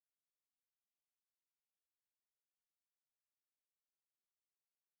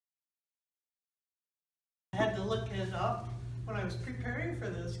had to look it up when I was preparing for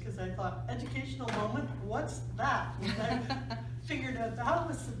this because I thought, educational moment, what's that? And I figured out that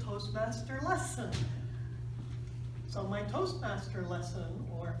was the Toastmaster lesson. So my Toastmaster lesson,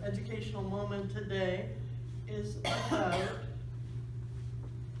 or educational moment today, is about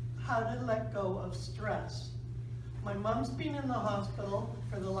how to let go of stress. My mom's been in the hospital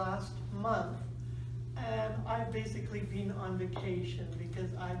for the last month, and I've basically been on vacation because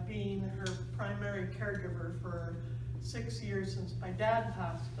I've been her primary caregiver for 6 years since my dad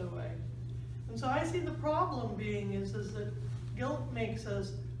passed away. And so I see the problem being is that guilt makes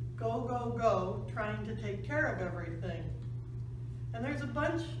us go, go, go, trying to take care of everything. And there's a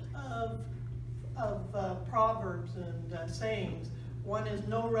bunch of proverbs and sayings. One is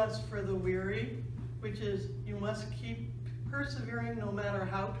no rest for the weary, which is you must keep persevering no matter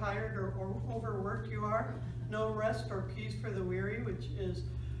how tired or overworked you are. No rest or peace for the weary, which is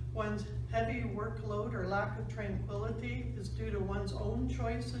one's heavy workload or lack of tranquility is due to one's own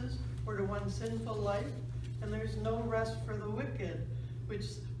choices or to one's sinful life. And there's no rest for the wicked, which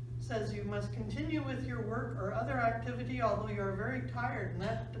says you must continue with your work or other activity although you are very tired, and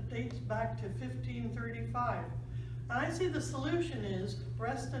that dates back to 1535. And I see the solution is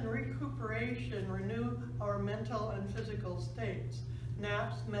rest and recuperation renew our mental and physical states.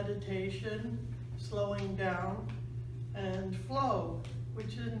 Naps, meditation, slowing down, and flow,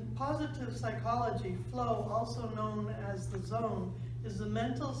 which in positive psychology, flow, also known as the zone, is the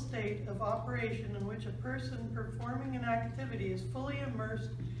mental state of operation in which a person performing an activity is fully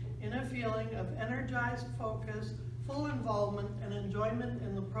immersed in a feeling of energized focus, full involvement, and enjoyment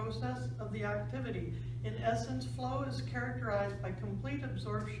in the process of the activity. In essence, flow is characterized by complete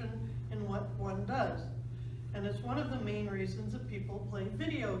absorption in what one does. And it's one of the main reasons that people play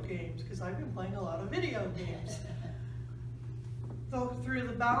video games, because I've been playing a lot of video games. Though through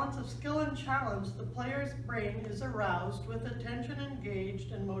the balance of skill and challenge, the player's brain is aroused with attention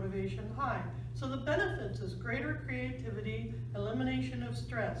engaged and motivation high. So the benefits is greater creativity, elimination of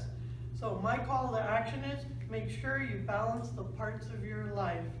stress. So my call to action is make sure you balance the parts of your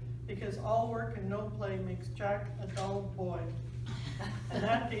life, because all work and no play makes Jack a dull boy. And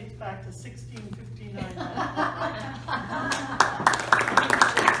that dates back to 1659.